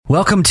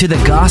Welcome to the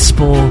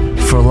Gospel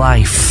for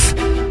Life.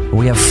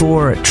 We have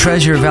 4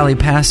 Treasure Valley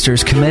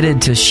pastors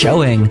committed to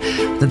showing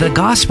that the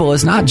gospel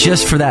is not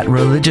just for that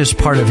religious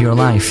part of your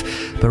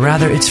life, but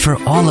rather it's for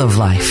all of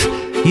life.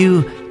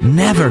 You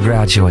never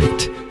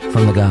graduate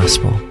from the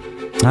gospel.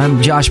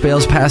 I'm Josh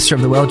Bales, pastor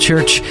of the Well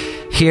Church,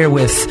 here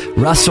with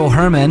Russell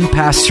Herman,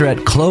 pastor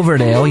at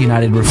Cloverdale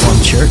United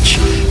Reformed Church,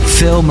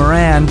 Phil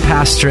Moran,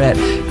 pastor at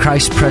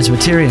Christ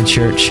Presbyterian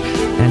Church,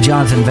 and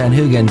Jonathan Van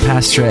Hoogen,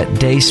 pastor at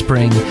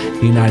Dayspring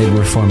United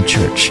Reformed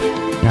Church.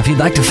 Now, if you'd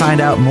like to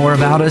find out more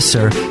about us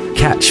or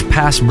catch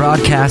past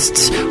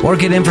broadcasts or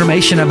get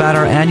information about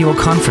our annual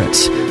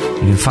conference,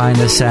 you can find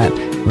us at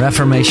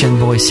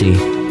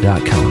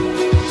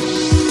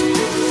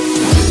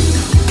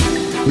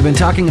reformationboise.com. We've been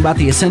talking about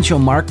the essential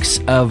marks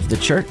of the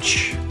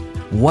church.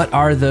 What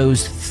are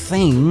those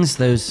things,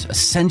 those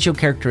essential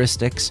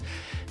characteristics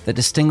that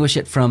distinguish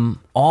it from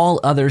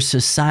all other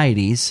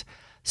societies,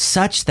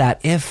 such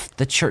that if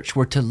the church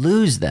were to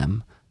lose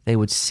them, they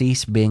would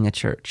cease being a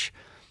church?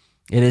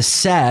 It is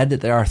said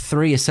that there are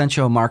 3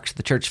 essential marks of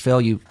the church.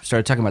 Phil, you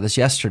started talking about this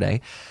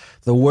yesterday.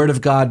 The Word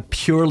of God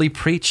purely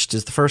preached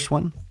is the first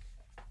one.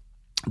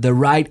 The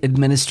right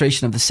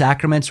administration of the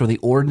sacraments or the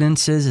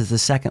ordinances is the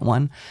second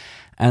one.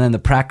 And then the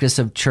practice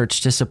of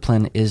church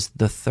discipline is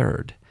the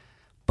third.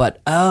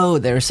 But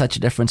there's such a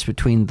difference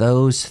between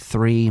those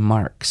 3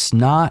 marks.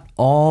 Not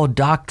all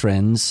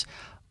doctrines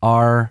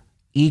are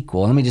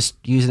equal. Let me just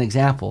use an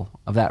example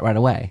of that right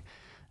away.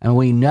 And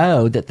we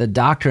know that the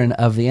doctrine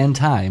of the end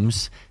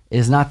times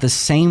is not the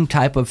same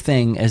type of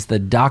thing as the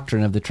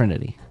doctrine of the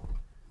Trinity.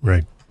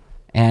 Right.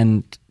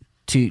 And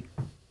to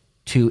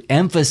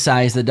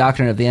emphasize the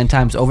doctrine of the end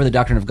times over the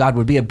doctrine of God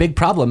would be a big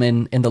problem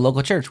in the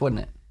local church,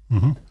 wouldn't it?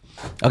 Mm-hmm.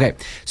 Okay,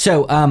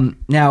 so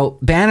now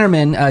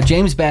Bannerman,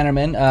 James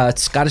Bannerman,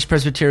 Scottish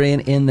Presbyterian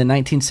in the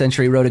 19th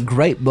century, wrote a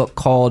great book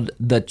called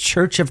The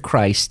Church of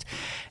Christ,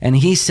 and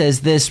he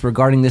says this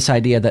regarding this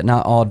idea that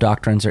not all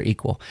doctrines are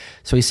equal.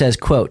 So he says,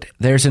 quote,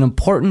 "There's an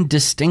important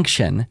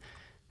distinction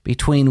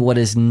between what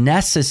is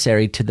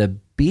necessary to the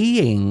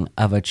being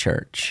of a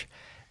church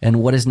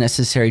and what is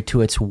necessary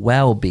to its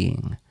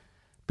well-being,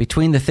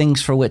 between the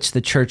things for which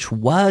the church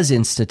was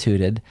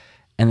instituted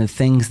and the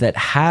things that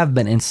have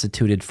been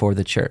instituted for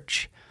the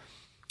church."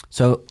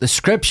 So the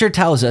scripture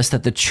tells us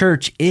that the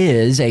church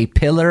is a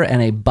pillar and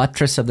a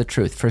buttress of the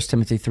truth, 1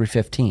 Timothy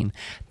 3:15.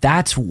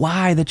 That's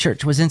why the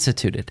church was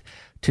instituted,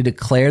 to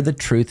declare the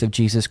truth of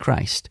Jesus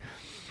Christ.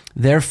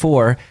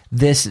 Therefore,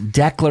 this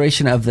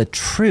declaration of the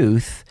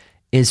truth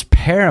is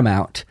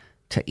paramount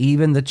to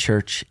even the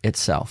church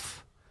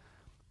itself.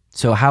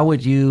 So how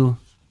would you...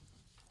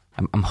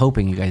 I'm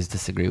hoping you guys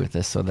disagree with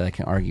this so that I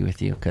can argue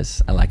with you,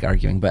 because I like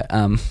arguing. But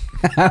how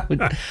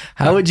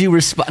would you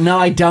respond? No,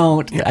 I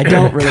don't. I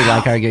don't really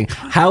like arguing.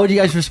 How would you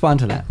guys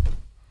respond to that?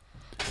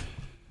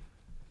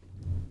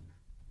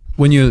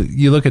 When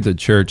you look at the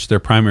church, their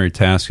primary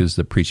task is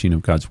the preaching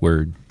of God's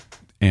word,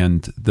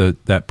 and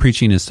that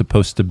preaching is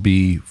supposed to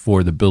be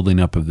for the building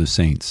up of the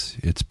saints.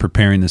 It's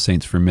preparing the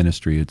saints for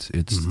ministry. It's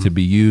mm-hmm. to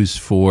be used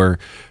for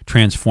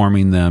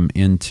transforming them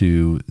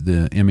into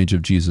the image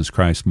of Jesus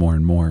Christ more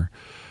and more.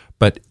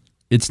 But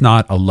it's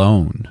not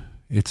alone.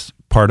 It's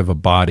part of a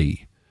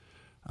body.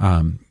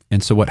 And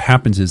so what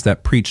happens is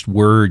that preached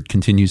word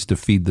continues to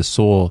feed the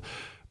soul.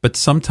 But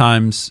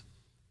sometimes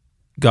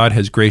God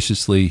has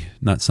graciously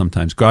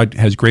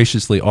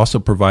also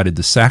provided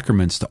the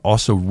sacraments to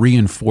also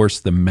reinforce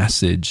the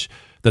message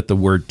that the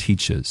word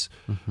teaches.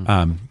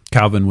 Mm-hmm.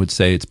 Calvin would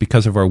say it's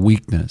because of our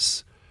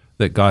weakness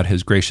that God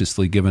has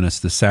graciously given us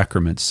the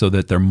sacraments so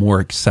that they're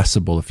more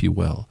accessible, if you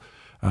will.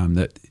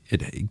 That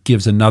it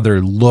gives another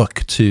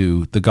look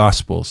to the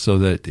gospel so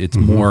that it's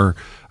mm-hmm. more,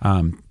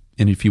 and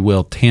if you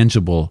will,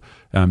 tangible,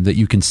 that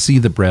you can see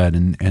the bread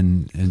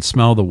and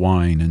smell the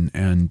wine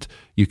and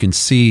you can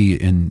see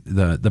in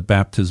the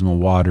baptismal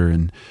water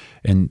and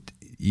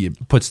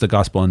it puts the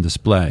gospel on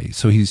display.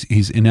 So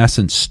he's in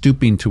essence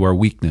stooping to our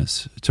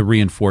weakness to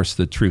reinforce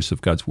the truths of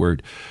God's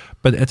word.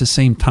 But at the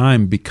same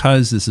time,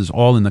 because this is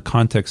all in the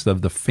context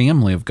of the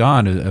family of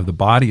God, of the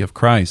body of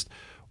Christ,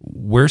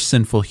 we're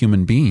sinful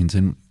human beings,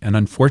 and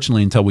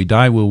unfortunately, until we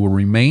die, we will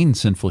remain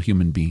sinful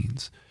human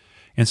beings.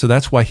 And so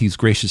that's why he's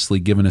graciously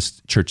given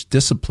us church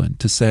discipline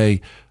to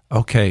say,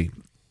 okay,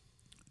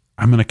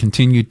 I'm going to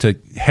continue to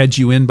hedge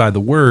you in by the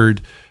word,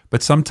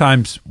 but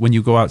sometimes when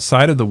you go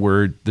outside of the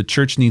word, the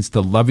church needs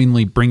to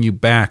lovingly bring you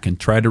back and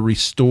try to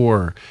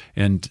restore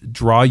and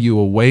draw you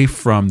away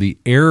from the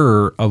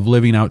error of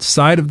living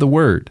outside of the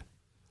word.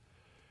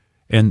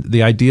 And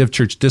the idea of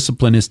church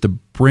discipline is to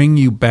bring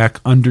you back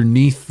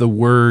underneath the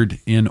word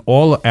in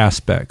all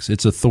aspects,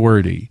 its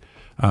authority,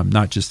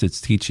 not just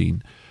its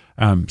teaching.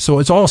 So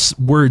it's all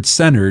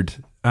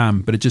word-centered,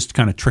 but it just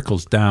kind of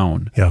trickles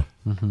down. Yeah,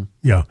 mm-hmm.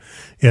 Yeah.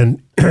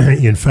 And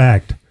in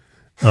fact,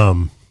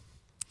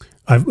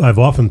 I've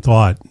often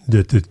thought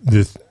that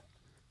the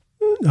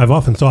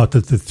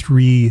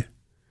 3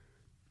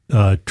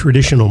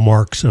 traditional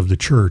marks of the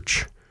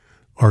church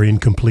are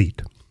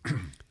incomplete.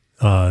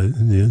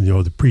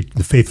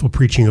 The faithful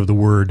preaching of the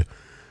word,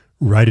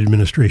 right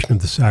administration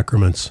of the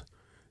sacraments,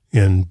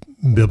 and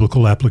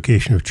biblical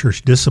application of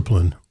church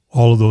discipline,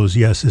 all of those,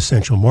 yes,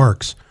 essential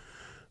marks.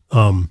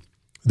 The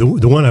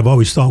one I've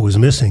always thought was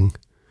missing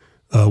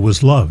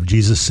was love.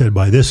 Jesus said,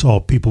 "By this all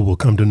people will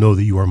come to know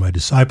that you are my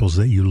disciples,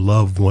 that you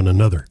love one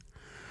another."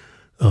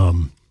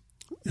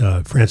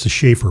 Francis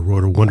Schaeffer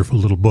wrote a wonderful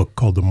little book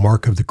called The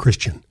Mark of the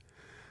Christian,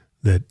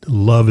 that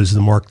love is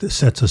the mark that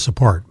sets us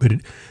apart. But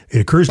it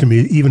occurs to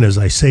me, even as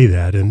I say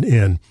that,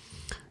 and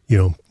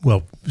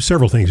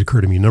several things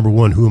occur to me. Number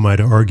one, who am I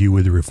to argue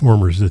with the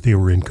reformers that they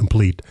were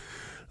incomplete?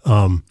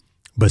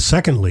 But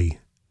secondly,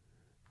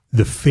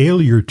 the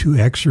failure to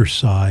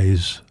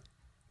exercise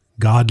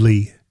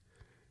godly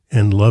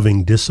and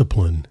loving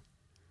discipline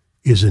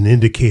is an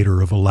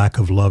indicator of a lack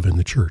of love in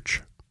the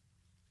church.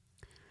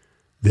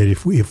 That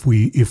if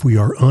we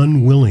are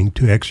unwilling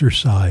to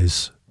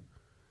exercise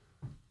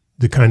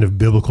the kind of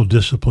biblical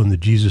discipline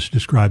that Jesus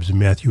describes in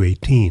Matthew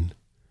 18,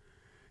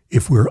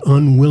 if we're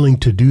unwilling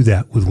to do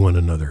that with one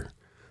another,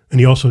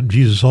 and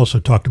Jesus also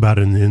talked about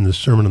it in the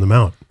Sermon on the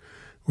Mount,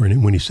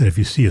 when he said, if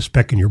you see a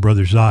speck in your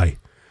brother's eye,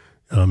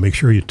 make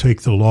sure you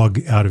take the log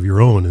out of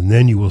your own, and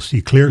then you will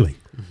see clearly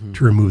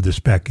to remove the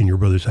speck in your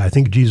brother's eye. I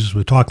think Jesus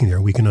was talking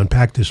there. We can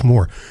unpack this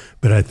more,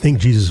 but I think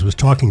Jesus was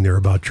talking there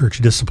about church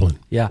discipline.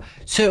 Yeah.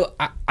 So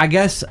I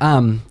guess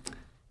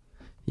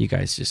you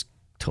guys just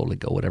totally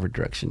go whatever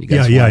direction you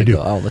guys want to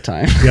go all the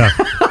time. Yeah.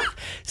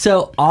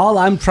 So all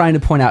I'm trying to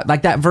point out,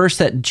 like that verse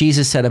that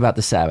Jesus said about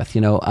the Sabbath,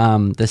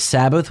 the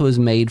Sabbath was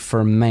made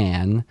for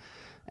man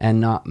and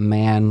not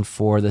man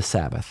for the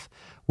Sabbath.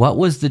 What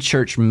was the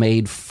church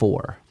made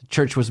for? The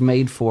church was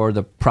made for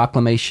the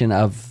proclamation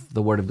of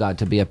the Word of God,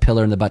 to be a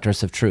pillar and the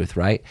buttress of truth,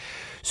 right?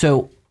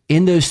 So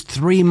in those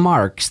three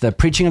marks, the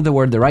preaching of the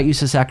Word, the right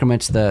use of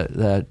sacraments,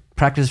 the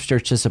practice of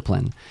church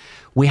discipline,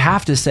 we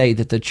have to say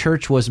that the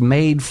church was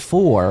made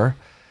for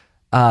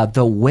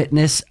the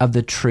witness of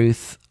the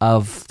truth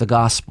of the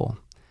gospel.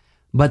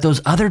 But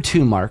those other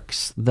two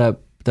marks, the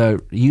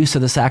use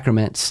of the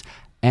sacraments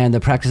and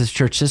the practice of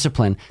church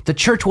discipline, the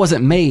church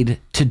wasn't made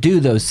to do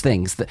those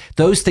things.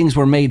 Those things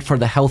were made for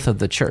the health of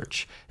the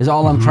church, is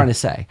all I'm trying to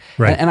say.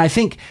 Right. And I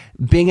think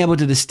being able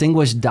to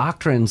distinguish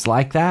doctrines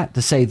like that,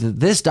 to say that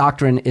this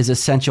doctrine is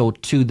essential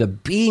to the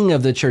being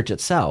of the church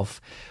itself,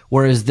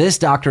 whereas this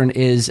doctrine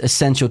is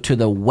essential to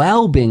the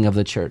well-being of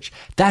the church,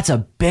 that's a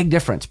big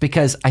difference.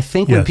 Because I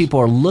think when people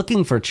are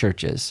looking for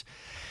churches,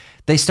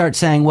 they start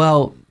saying,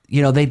 well,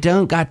 they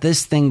don't got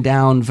this thing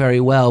down very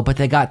well, but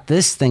they got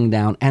this thing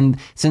down. And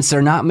since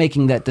they're not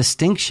making that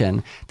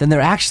distinction, then they're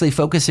actually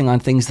focusing on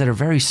things that are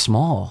very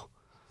small.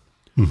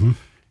 Mm-hmm.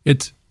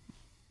 It's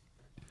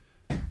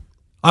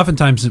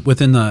oftentimes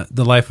within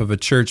the life of a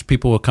church,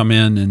 people will come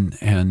in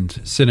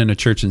and sit in a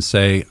church and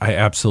say, I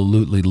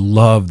absolutely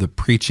love the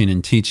preaching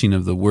and teaching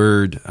of the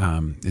word.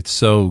 It's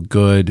so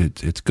good.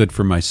 It's good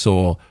for my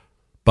soul.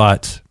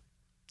 But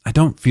I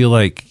don't feel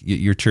like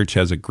your church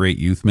has a great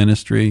youth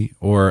ministry,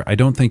 or I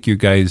don't think you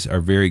guys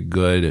are very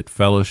good at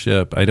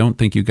fellowship. I don't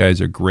think you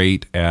guys are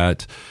great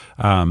at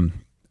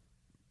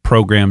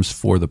programs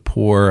for the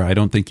poor. I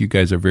don't think you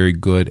guys are very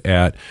good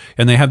at,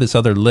 and they have this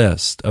other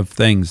list of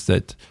things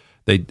that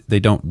they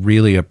don't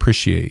really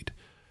appreciate.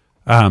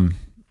 And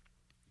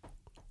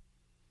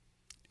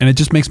it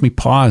just makes me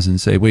pause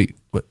and say, wait,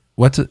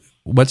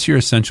 what's your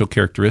essential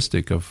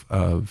characteristic of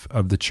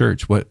the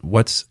church?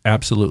 What's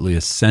absolutely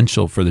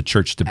essential for the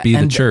church to be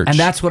the church? And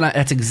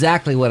that's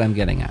exactly what I'm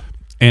getting at.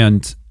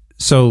 And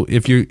so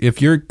if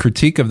your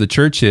critique of the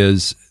church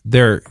is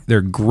they're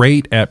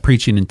great at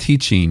preaching and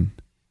teaching,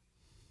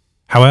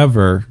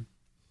 however,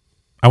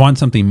 I want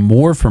something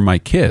more for my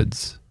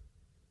kids.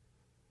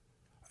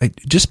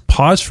 Just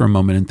pause for a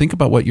moment and think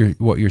about what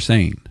you're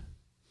saying.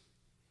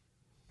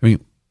 I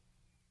mean,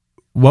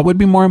 what would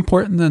be more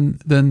important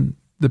than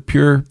the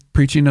pure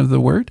preaching of the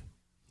word?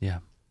 Yeah.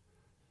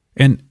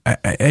 And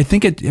I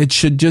think it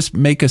should just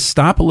make us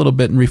stop a little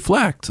bit and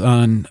reflect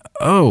on,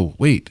 oh,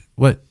 wait,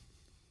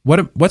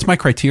 what's my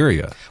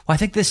criteria? Well, I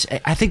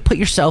think put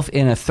yourself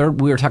in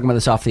we were talking about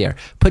this off the air.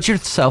 Put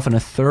yourself in a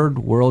third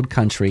world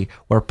country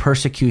where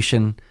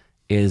persecution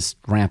is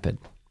rampant.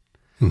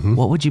 Mm-hmm.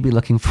 What would you be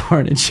looking for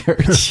in a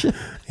church?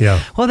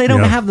 Yeah. Well, they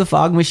don't have the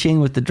fog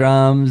machine with the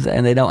drums,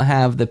 and they don't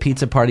have the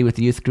pizza party with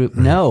the youth group.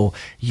 Mm-hmm. No,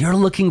 you're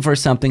looking for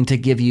something to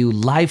give you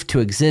life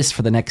to exist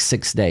for the next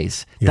 6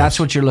 days. Yes. That's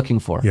what you're looking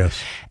for.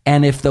 Yes.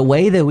 And if the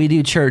way that we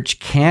do church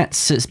can't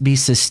be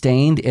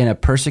sustained in a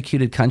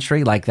persecuted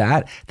country like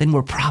that, then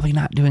we're probably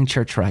not doing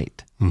church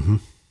right. Mm-hmm.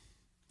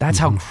 That's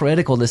how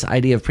critical this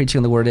idea of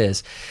preaching the word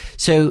is.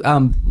 So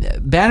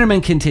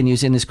Bannerman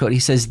continues in his quote. He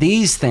says,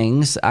 these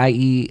things,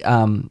 i.e.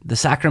 The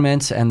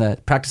sacraments and the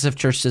practice of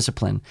church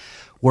discipline,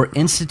 were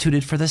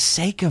instituted for the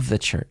sake of the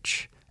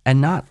church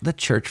and not the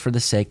church for the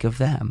sake of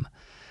them.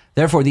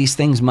 Therefore, these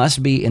things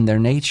must be in their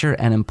nature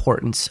and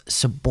importance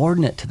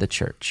subordinate to the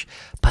church,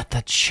 but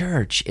the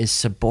church is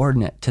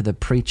subordinate to the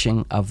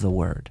preaching of the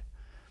word.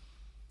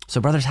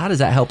 So brothers, how does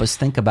that help us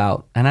think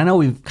about, and I know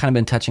we've kind of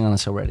been touching on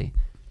this already,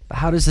 But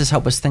how does this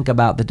help us think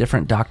about the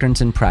different doctrines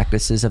and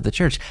practices of the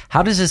church?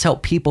 How does this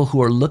help people who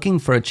are looking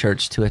for a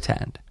church to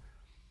attend?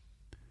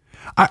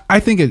 I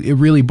think it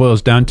really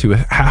boils down to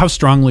how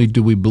strongly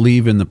do we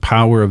believe in the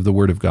power of the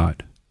Word of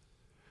God?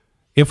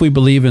 If we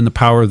believe in the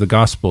power of the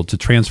gospel to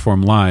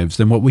transform lives,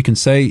 then what we can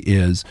say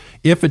is,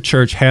 if a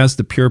church has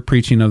the pure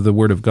preaching of the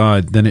Word of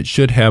God, then it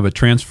should have a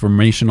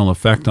transformational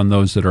effect on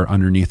those that are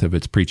underneath of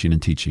its preaching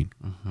and teaching.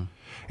 Mm-hmm.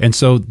 And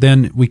so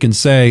then we can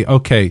say,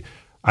 okay,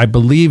 I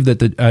believe that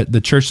the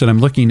church that I'm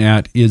looking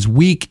at is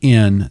weak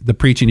in the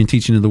preaching and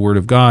teaching of the Word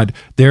of God.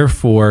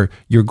 Therefore,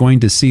 you're going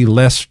to see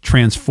less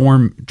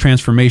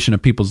transformation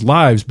of people's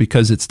lives,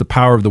 because it's the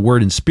power of the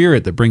Word and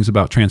Spirit that brings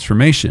about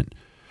transformation.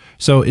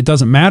 So it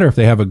doesn't matter if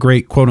they have a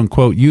great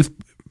quote-unquote youth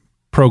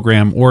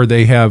program, or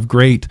they have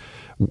great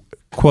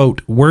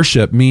quote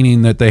worship,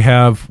 meaning that they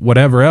have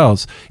whatever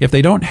else. If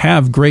they don't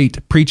have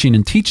great preaching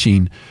and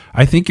teaching,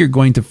 I think you're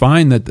going to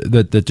find that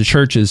the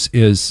church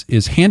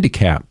is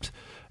handicapped,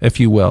 if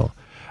you will.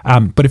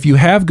 But if you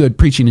have good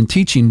preaching and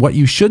teaching, what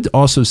you should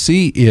also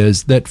see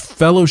is that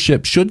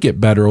fellowship should get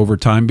better over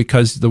time,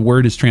 because the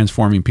Word is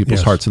transforming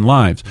people's hearts and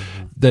lives.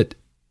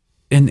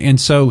 Mm-hmm.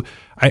 So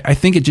I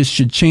think it just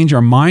should change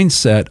our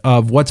mindset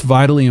of what's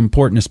vitally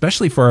important,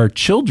 especially for our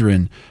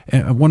children,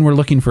 when we're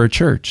looking for a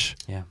church.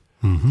 Yeah.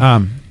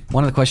 Mm-hmm.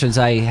 One of the questions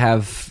I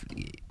have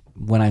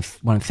when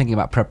I'm thinking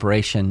about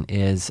preparation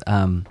is,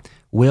 can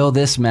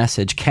this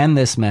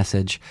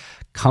message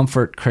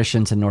comfort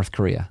Christians in North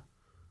Korea?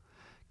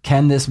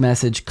 Can this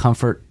message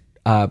comfort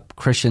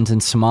Christians in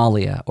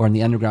Somalia or in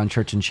the underground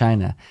church in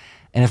China?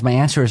 And if my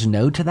answer is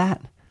no to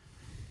that,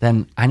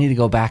 then I need to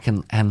go back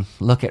and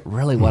look at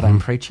really what I'm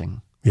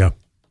preaching. Yeah,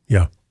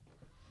 yeah.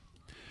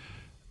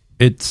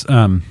 It's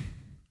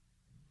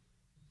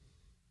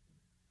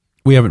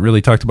we haven't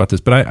really talked about this,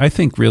 but I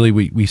think really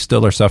we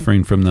still are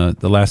suffering from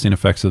the lasting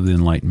effects of the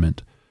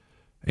Enlightenment.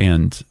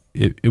 And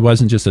it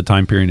wasn't just a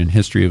time period in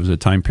history, it was a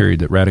time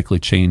period that radically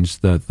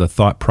changed the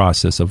thought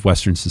process of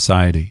Western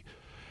society.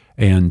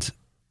 And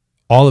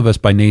all of us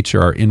by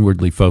nature are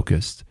inwardly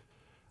focused.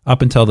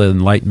 Up until the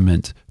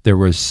Enlightenment, there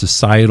was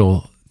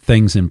societal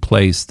things in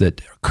place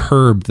that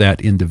curbed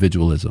that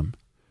individualism.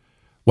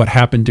 What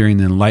happened during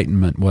the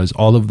Enlightenment was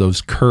all of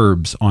those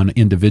curbs on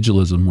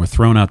individualism were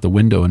thrown out the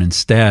window, and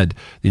instead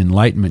the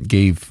Enlightenment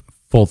gave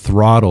full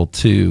throttle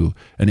to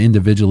an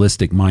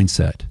individualistic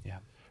mindset. Yeah.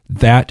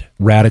 That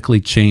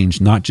radically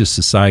changed not just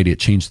society, it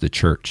changed the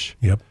church.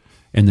 Yep.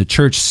 And the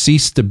church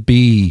ceased to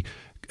be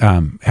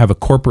have a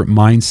corporate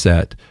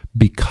mindset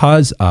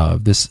because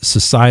of this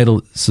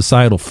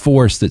societal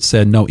force that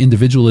said, no,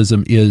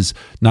 individualism is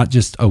not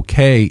just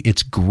okay,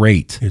 it's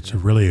great. It's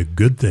really a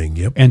good thing,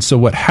 yep. And so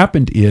what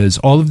happened is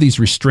all of these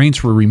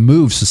restraints were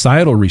removed,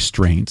 societal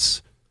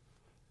restraints,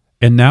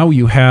 and now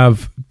you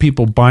have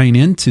people buying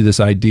into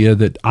this idea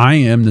that I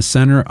am the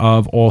center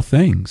of all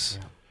things.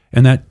 Yeah.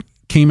 And that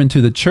came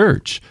into the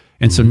church.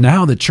 And so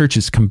now the church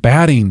is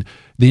combating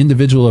the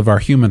individual of our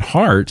human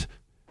heart,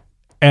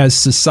 as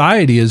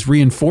society is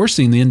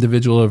reinforcing the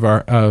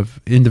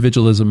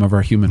individualism of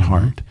our human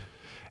heart.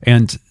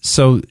 And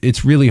so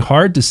it's really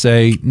hard to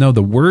say, no,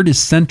 the Word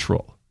is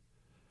central,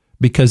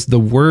 because the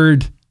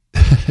Word,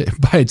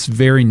 by its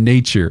very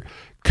nature,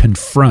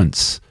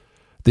 confronts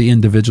the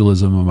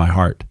individualism of my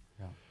heart.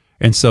 Yeah.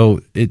 And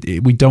so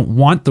we don't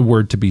want the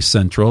Word to be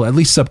central, at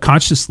least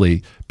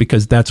subconsciously,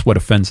 because that's what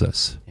offends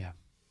us. Yeah,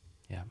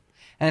 yeah.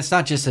 And it's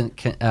not just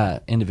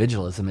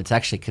individualism, it's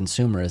actually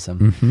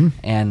consumerism. Mm-hmm.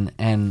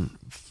 And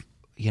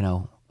you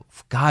know,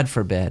 God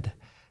forbid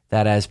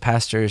that as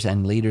pastors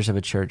and leaders of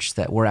a church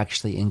that we're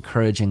actually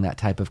encouraging that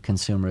type of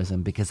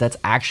consumerism, because that's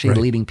actually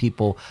leading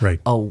people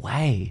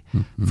away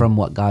from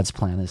what God's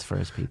plan is for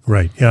his people.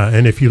 Right, yeah.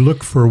 And if you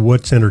look for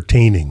what's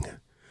entertaining,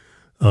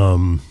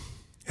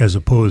 as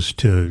opposed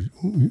to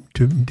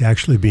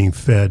actually being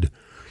fed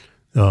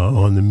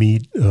on the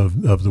meat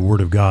of the Word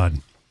of God,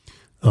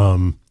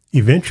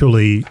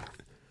 eventually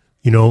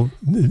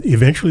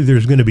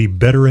there's going to be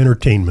better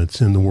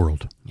entertainments in the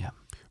world. Yeah.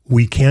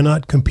 We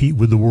cannot compete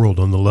with the world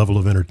on the level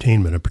of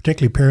entertainment, and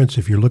particularly parents,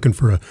 if you're looking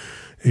for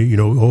I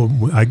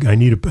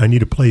need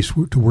a place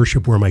to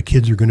worship where my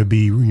kids are going to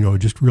be,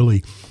 just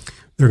really,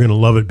 they're going to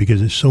love it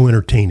because it's so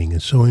entertaining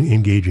and so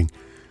engaging.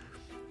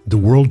 The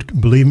world,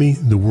 believe me,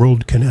 the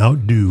world can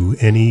outdo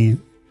any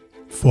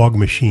fog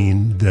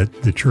machine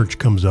that the church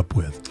comes up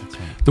with.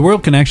 The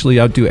world can actually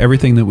outdo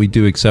everything that we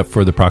do except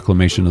for the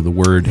proclamation of the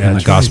Word and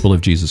the gospel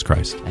of Jesus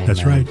Christ. Amen.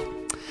 That's right.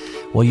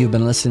 Well, you've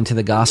been listening to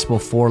The Gospel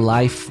for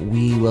Life.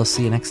 We will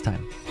see you next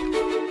time.